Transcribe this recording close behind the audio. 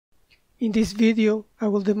In this video, I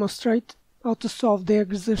will demonstrate how to solve the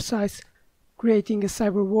exercise Creating a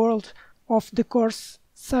Cyber World of the course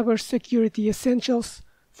Cybersecurity Essentials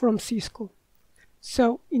from Cisco.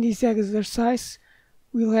 So, in this exercise,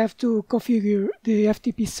 we'll have to configure the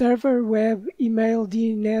FTP server, web, email,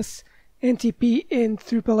 DNS, NTP and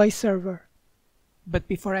AAA server. But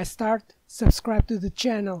before I start, subscribe to the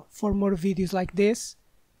channel for more videos like this,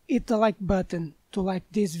 hit the like button to like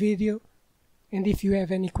this video, and if you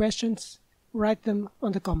have any questions, write them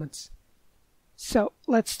on the comments. So,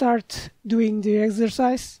 let's start doing the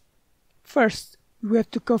exercise. First, we have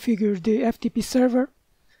to configure the FTP server.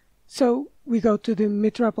 So, we go to the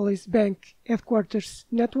Metropolis Bank headquarters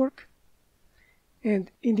network, and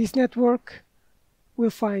in this network we'll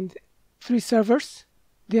find three servers: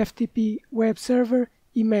 the FTP web server,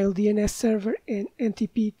 email DNS server and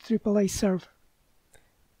NTP AAA server.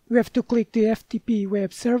 We have to click the FTP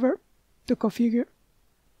web server to configure.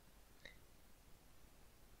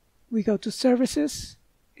 We go to services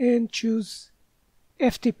and choose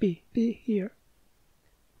FTP here.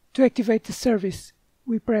 To activate the service,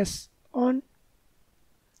 we press on,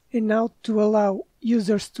 and now to allow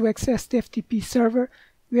users to access the FTP server,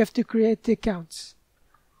 we have to create the accounts.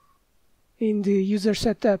 In the user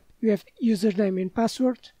setup, we have username and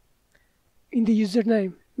password. In the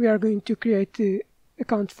username, we are going to create the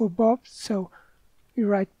account for Bob, so we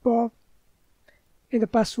write Bob, and the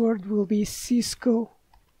password will be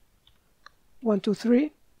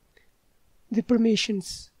Cisco123. The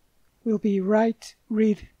permissions will be write,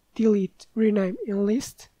 read, delete, rename and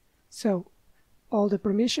list, so all the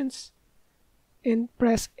permissions, and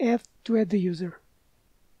press add to add the user.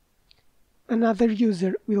 Another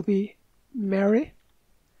user will be Mary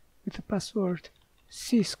with the password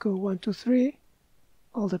Cisco123,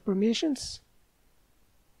 all the permissions,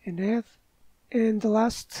 and add, and the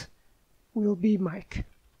last will be Mike.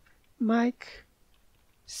 Mike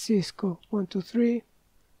Cisco123,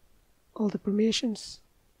 all the permissions,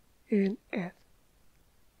 and add.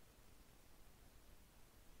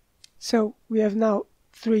 So we have now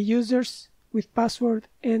three users with password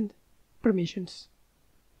and permissions.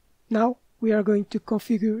 Now we are going to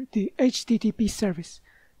configure the HTTP service.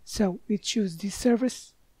 So we choose this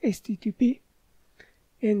service, HTTP,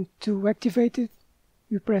 and to activate it,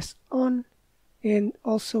 we press on, and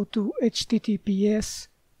also to HTTPS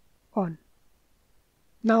on.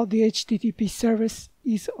 Now the HTTP service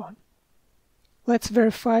is on. Let's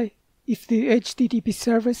verify if the HTTP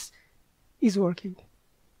service is working.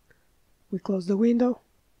 We close the window.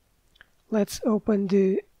 Let's open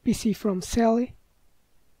the PC from Sally.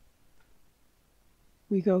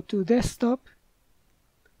 We go to desktop,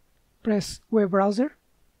 press web browser,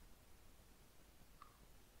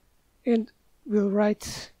 and we'll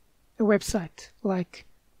write a website like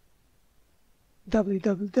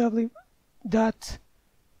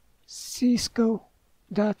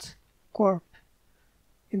www.cisco.corp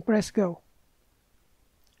and press go.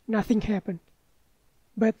 Nothing happened,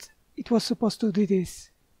 but it was supposed to do this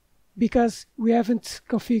because we haven't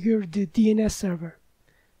configured the DNS server.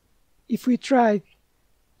 If we tried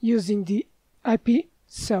using the IP,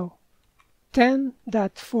 so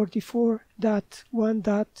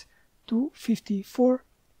 10.44.1.254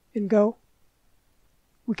 and go,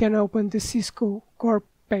 we can open the Cisco Corp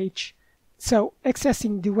page. So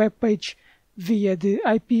accessing the web page via the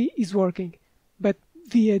IP is working, but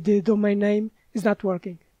via the domain name is not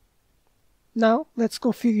working. Now let's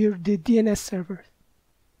configure the DNS server.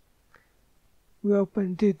 We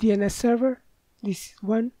open the DNS server. This is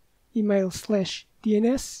one,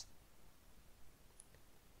 email/DNS.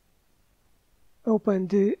 Open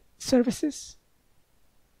the services.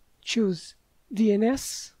 Choose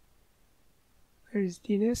DNS. There is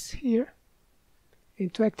DNS here.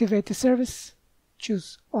 And to activate the service,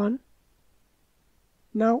 choose on.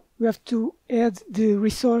 Now we have to add the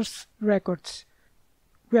resource records.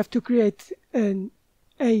 We have to create an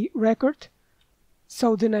A record,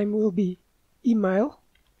 so the name will be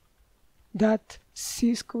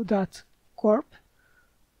email.cisco.corp,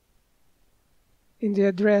 and the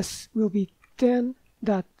address will be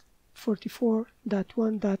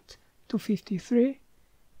 10.44.1.253,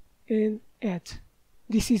 and add.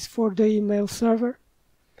 This is for the email server.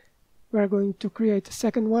 We are going to create a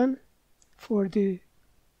second one for the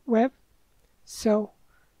web, so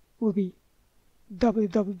will be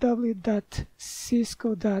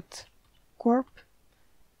www.cisco.corp,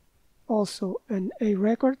 also an A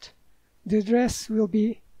record. The address will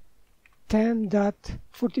be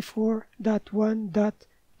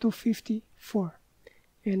 10.44.1.254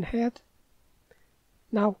 and head.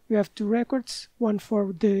 Now we have two records, one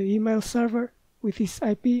for the email server with its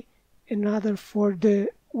IP, another for the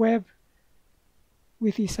web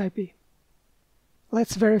with this IP.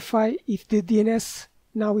 Let's verify if the DNS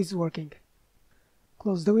now is working.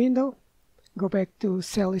 Close the window, go back to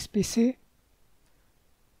Celis PC,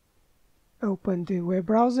 open the web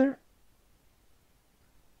browser,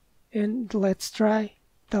 and let's try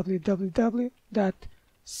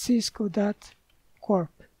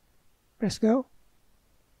www.cisco.corp. Press go.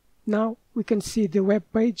 Now we can see the web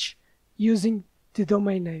page using the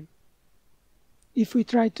domain name. If we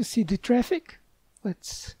try to see the traffic,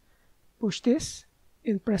 let's push this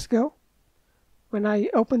and press go. When I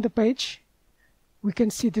open the page, we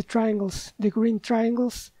can see the triangles, the green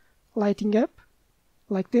triangles lighting up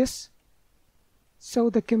like this. So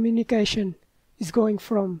the communication is going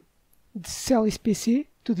from the Celis PC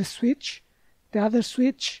to the switch, the other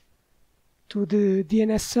switch to the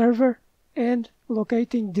DNS server, and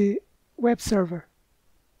locating the web server.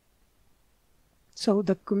 So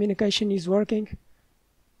the communication is working.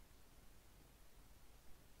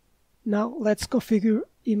 Now let's configure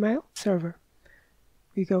email server.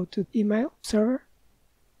 We go to email server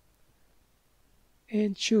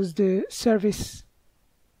and choose the service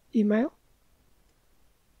email,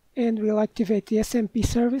 and we'll activate the SMP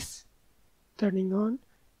service, turning on,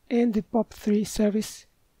 and the POP3 service,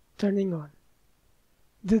 turning on.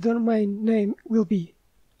 The domain name will be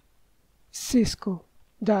cisco.corp,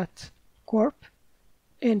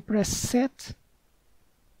 and press set.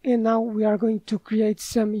 And now we are going to create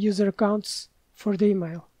some user accounts for the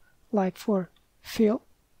email, like for Phil.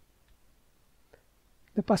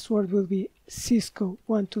 The password will be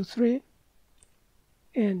Cisco123,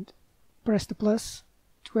 and press the plus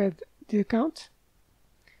to add the account.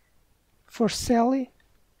 For Sally,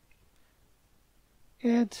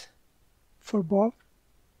 add. For Bob,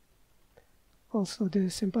 also the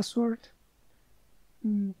same password.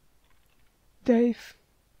 Dave,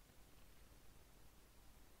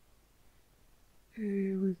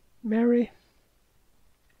 with Mary,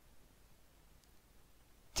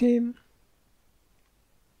 Tim,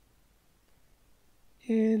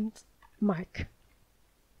 and Mike.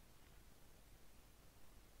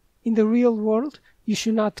 In the real world, you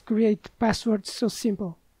should not create passwords so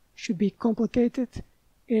simple. Should be complicated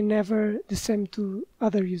and never the same to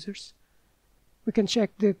other users. We can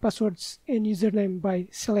check the passwords and username by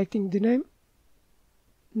selecting the name.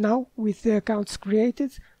 Now, with the accounts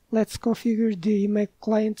created, let's configure the email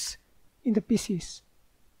clients in the PCs.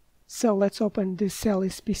 So let's open the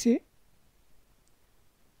Celis PC.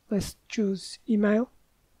 Let's choose email,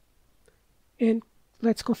 and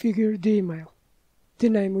let's configure the email. The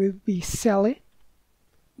name will be Sally.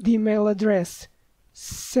 The email address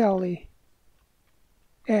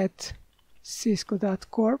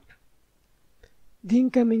sally@cisco.corp. The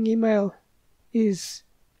incoming email is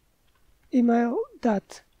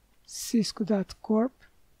email.cisco.corp,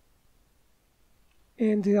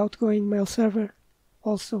 and the outgoing mail server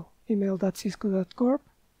also email.cisco.corp.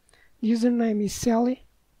 The username is Sally,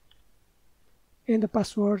 and the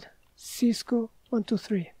password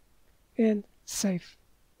Cisco123, and save.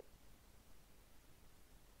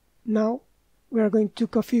 Now we are going to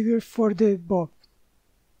configure for the Bob.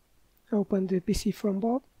 Open the PC from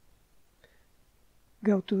Bob,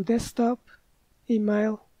 go to desktop,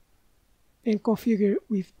 email, and configure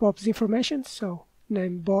with Bob's information, so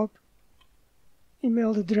name Bob,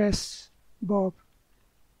 email address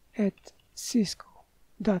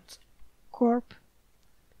bob@cisco.corp,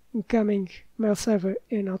 incoming mail server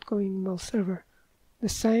and outgoing mail server the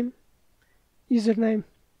same, username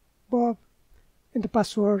Bob, and the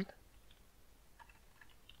password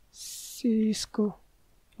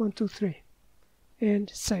Cisco123,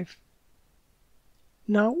 and save.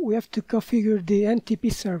 Now we have to configure the NTP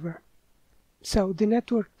server. So the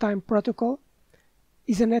network time protocol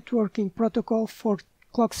is a networking protocol for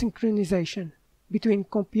clock synchronization between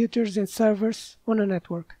computers and servers on a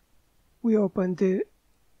network. We open the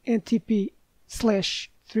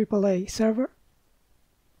NTP/AAA server.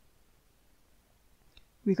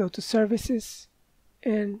 We go to services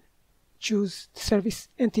and choose the service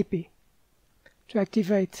NTP. To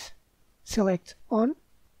activate, select on,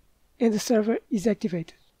 and the server is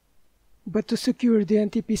activated. But to secure the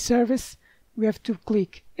NTP service, we have to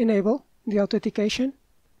click Enable the authentication.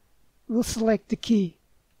 We'll select the key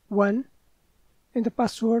 1, and the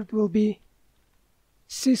password will be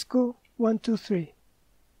Cisco123.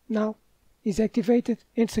 Now is activated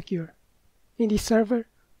and secure. In this server,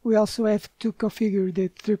 we also have to configure the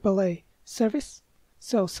AAA service.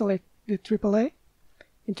 So select the AAA,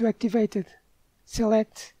 and to activate it,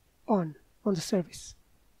 select on the service.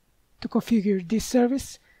 To configure this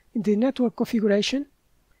service, in the network configuration,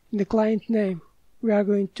 in the client name, we are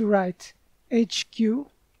going to write HQ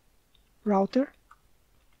router,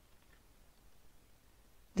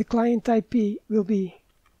 The client IP will be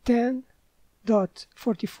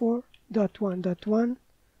 10.44.1.1.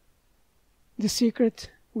 The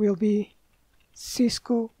secret will be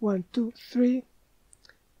Cisco123.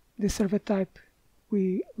 The server type,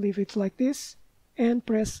 we leave it like this and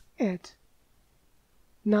press add.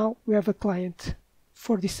 Now we have a client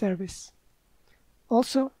for this service.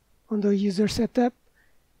 Also, on the user setup,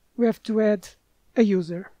 we have to add a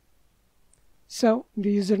user. So, in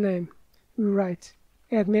the username, we write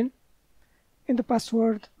admin, and the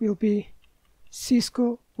password will be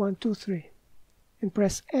Cisco123, and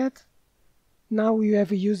press add. Now you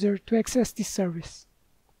have a user to access this service.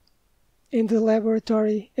 And the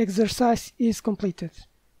laboratory exercise is completed.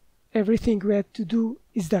 Everything we had to do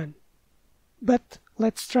is done. But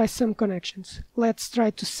let's try some connections. Let's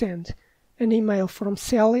try to send an email from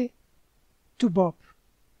Sally to Bob.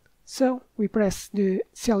 So we press the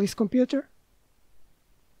Sally's computer.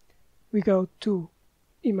 We go to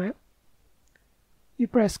email. You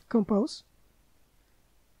press compose.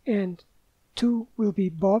 And to will be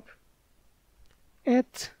Bob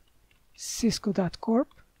at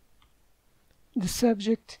cisco.corp. The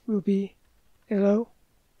subject will be hello,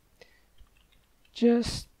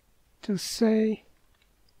 just to say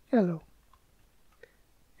hello,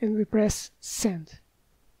 and we press send.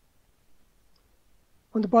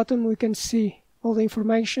 On the bottom we can see all the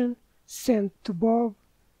information sent to Bob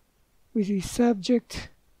with the subject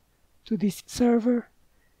to this server,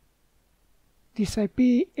 this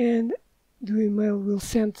IP, and the email will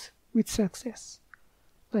send with success.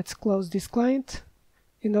 Let's close this client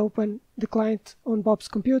and open the client on Bob's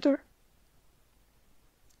computer.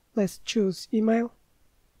 Let's choose email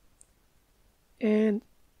and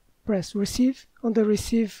press receive. On the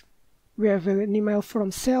receive we have an email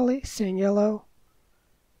from Sally saying hello,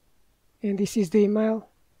 and this is the email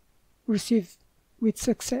received with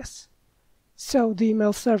success. So the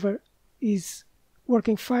email server is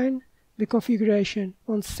working fine, the configuration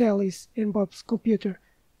on Sally's and Bob's computer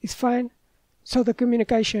is fine, so the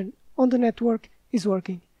communication on the network is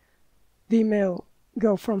working. The email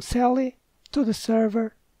go from Sally to the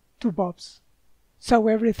server to Bob's. So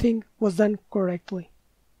everything was done correctly.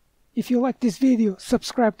 If you like this video,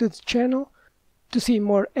 subscribe to the channel to see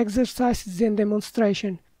more exercises and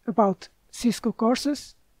demonstration about Cisco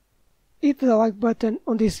courses. Hit the like button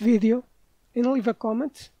on this video and leave a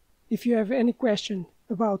comment if you have any question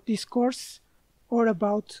about this course or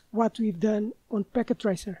about what we've done on Packet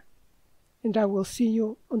Tracer. And I will see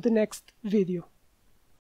you on the next video.